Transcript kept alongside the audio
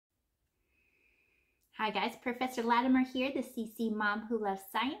Hi guys, Professor Latimer here, the CC Mom Who Loves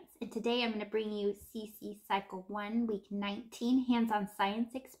Science, and today I'm going to bring you CC Cycle 1, Week 19, Hands-on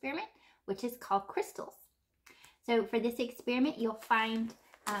Science Experiment, which is called Crystals. So for this experiment, you'll find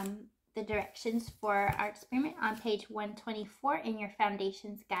the directions for our experiment on page 124 in your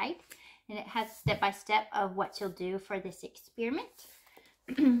Foundations Guide, and it has step-by-step of what you'll do for this experiment.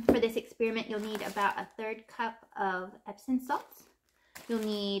 For this experiment, you'll need about a 1/3 cup of Epsom salts. You'll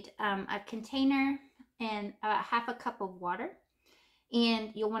need a container and about 1/2 cup of water,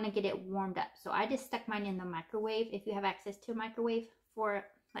 and you'll want to get it warmed up. So I just stuck mine in the microwave, if you have access to a microwave, for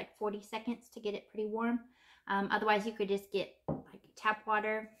like 40 seconds to get it pretty warm. Otherwise you could just get like tap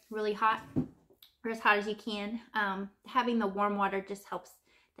water really hot, or as hot as you can. Having the warm water just helps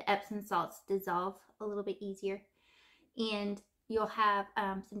the Epsom salts dissolve a little bit easier. And you'll have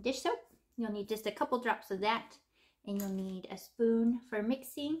some dish soap. You'll need just a couple drops of that, and you'll need a spoon for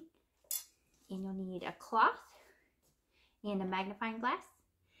mixing, and you'll need a cloth and a magnifying glass,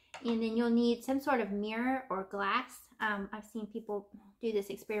 and then you'll need some sort of mirror or glass. I've seen people do this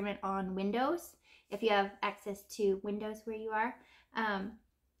experiment on windows. If you have access to windows where you are,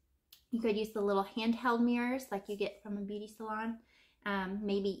 you could use the little handheld mirrors like you get from a beauty salon.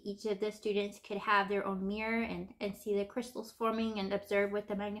 Maybe each of the students could have their own mirror and see the crystals forming and observe with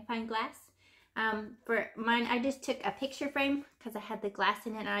the magnifying glass. For mine, I just took a picture frame because I had the glass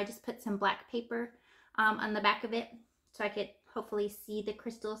in it, and I just put some black paper on the back of it so I could hopefully see the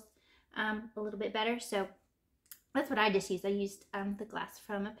crystals a little bit better. So that's what I just used. I used the glass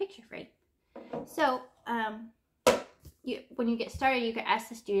from a picture frame. So when you get started, you can ask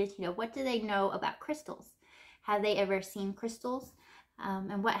the students, what do they know about crystals? Have they ever seen crystals?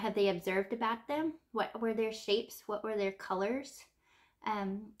 And what have they observed about them? What were their shapes? What were their colors?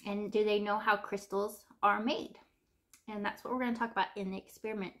 And do they know how crystals are made? And that's what we're going to talk about in the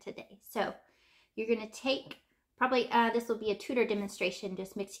experiment today. So you're going to take, probably this will be a tutor demonstration,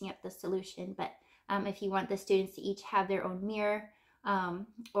 just mixing up the solution. But if you want the students to each have their own mirror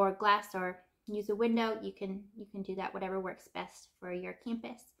or glass, or use a window, you can do that, whatever works best for your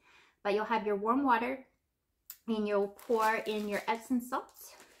campus. But you'll have your warm water, and you'll pour in your Epsom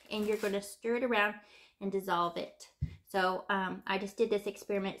salts, and you're going to stir it around and dissolve it. So I just did this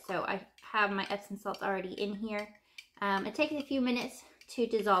experiment, so I have my Epsom salts already in here. It takes a few minutes to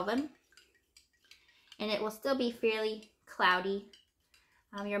dissolve them, and it will still be fairly cloudy.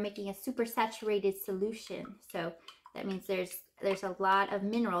 You're making a super saturated solution, so that means there's a lot of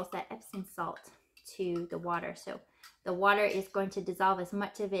minerals that Epsom salt to the water. So the water is going to dissolve as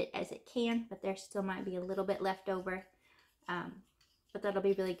much of it as it can, but there still might be a little bit left over. But that'll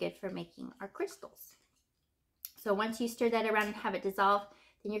be really good for making our crystals. So once you stir that around and have it dissolve,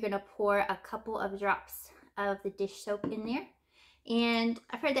 then you're going to pour a couple of drops of the dish soap in there. And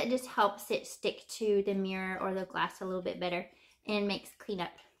I've heard that just helps it stick to the mirror or the glass a little bit better, and makes cleanup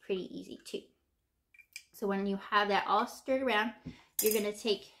pretty easy too. So when you have that all stirred around, you're going to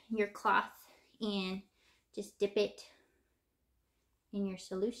take your cloth and just dip it in your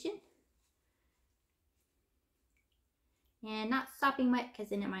solution. And not sopping wet,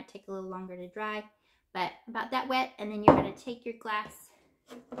 because then it might take a little longer to dry, but about that wet. And then you're going to take your glass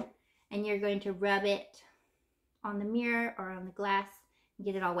and you're going to rub it on the mirror or on the glass and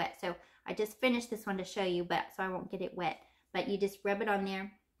get it all wet. So I just finished this one to show you, so I won't get it wet. But you just rub it on there,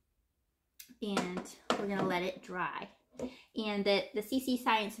 and we're going to let it dry. And the CC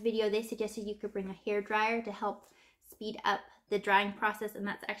Science video, they suggested you could bring a hair dryer to help speed up the drying process, and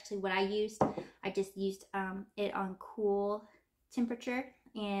that's actually what I used. I just used it on cool temperature,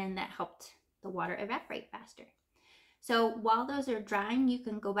 and that helped the water evaporate faster. So while those are drying, you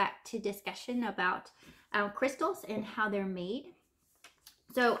can go back to discussion about crystals and how they're made.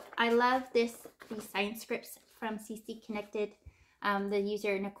 So I love these science scripts from CC Connected. The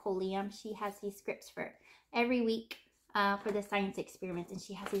user Nicole Liam, she has these scripts for every week for the science experiments, and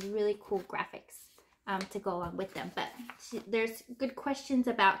she has these really cool graphics to go along with them. But there's good questions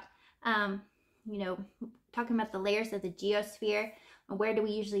about talking about the layers of the geosphere, and where do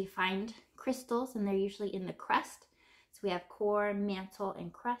we usually find crystals, and they're usually in the crust. So we have core, mantle,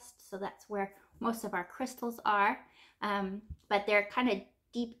 and crust, so that's where most of our crystals are, but they're kind of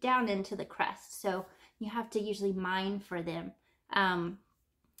deep down into the crust, so you have to usually mine for them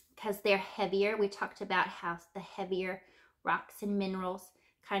because they're heavier. We talked about how the heavier rocks and minerals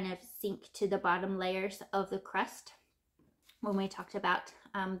kind of sink to the bottom layers of the crust when we talked about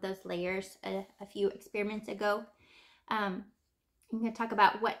those layers a few experiments ago. I'm going to talk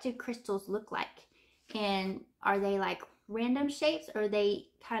about, what do crystals look like, and are they like random shapes, or are they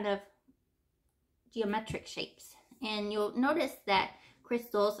kind of geometric shapes? And you'll notice that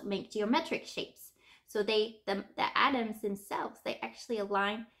crystals make geometric shapes. So the atoms themselves, they actually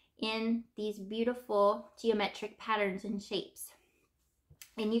align in these beautiful geometric patterns and shapes.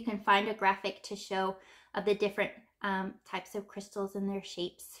 And you can find a graphic to show of the different types of crystals and their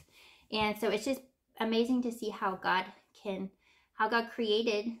shapes. And so it's just amazing to see how God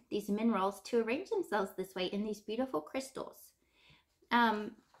created these minerals to arrange themselves this way in these beautiful crystals.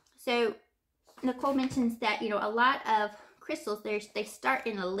 So Nicole mentions that, you know, a lot of crystals, they start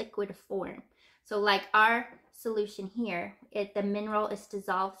in a liquid form. So like our solution here, the mineral is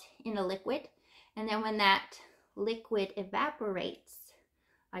dissolved in a liquid, and then when that liquid evaporates,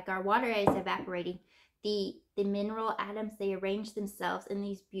 like our water is evaporating, the mineral atoms, they arrange themselves in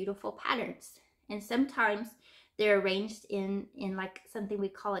these beautiful patterns. And sometimes they're arranged in like something we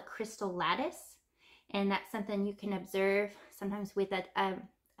call a crystal lattice, and that's something you can observe sometimes with a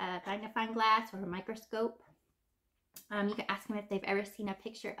magnifying glass or a microscope. You can ask them if they've ever seen a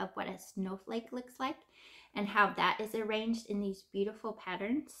picture of what a snowflake looks like and how that is arranged in these beautiful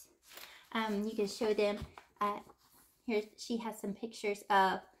patterns. You can show them, here she has some pictures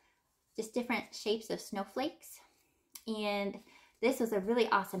of just different shapes of snowflakes. And this was a really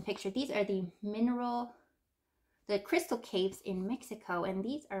awesome picture. These are the crystal caves in Mexico, and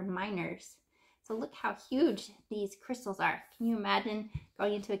these are miners. So look how huge these crystals are. Can you imagine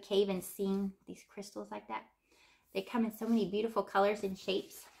going into a cave and seeing these crystals like that? They come in so many beautiful colors and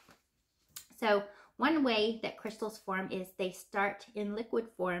shapes. So one way that crystals form is they start in liquid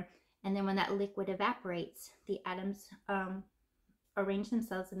form, and then when that liquid evaporates, the atoms arrange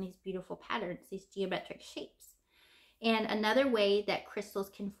themselves in these beautiful patterns, these geometric shapes. And another way that crystals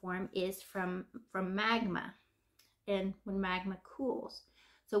can form is from magma, and when magma cools.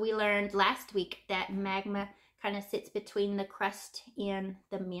 So we learned last week that magma kind of sits between the crust and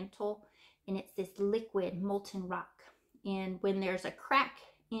the mantle, and it's this liquid molten rock. And when there's a crack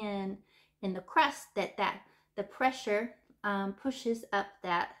in the crust, the pressure pushes up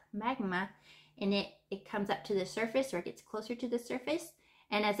that magma, and it comes up to the surface, or it gets closer to the surface.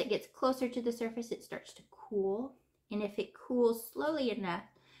 And as it gets closer to the surface, it starts to cool. And if it cools slowly enough,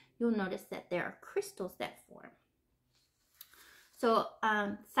 you'll notice that there are crystals that form. So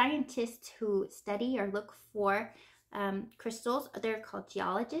scientists who study or look for crystals, they're called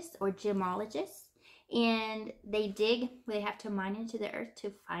geologists or gemologists. And they have to mine into the earth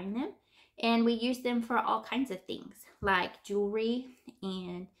to find them. And we use them for all kinds of things, like jewelry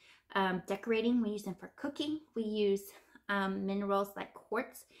and decorating. We use them for cooking. We use minerals like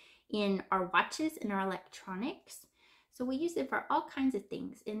quartz in our watches and our electronics. So we use them for all kinds of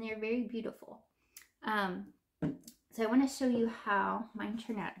things, and they're very beautiful. So I want to show you how mine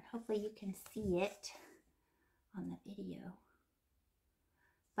turned out, and hopefully you can see it on the video.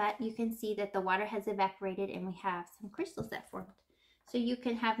 But you can see that the water has evaporated, and we have some crystals that formed. So you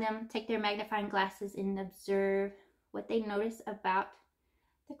can have them take their magnifying glasses and observe what they notice about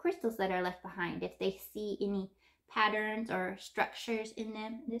the crystals that are left behind, if they see any patterns or structures in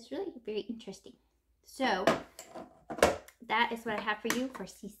them. It's really very interesting. So that is what I have for you for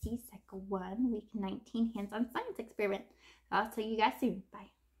CC Cycle 1, Week 19 Hands-on Science Experiment. I'll see you guys soon. Bye.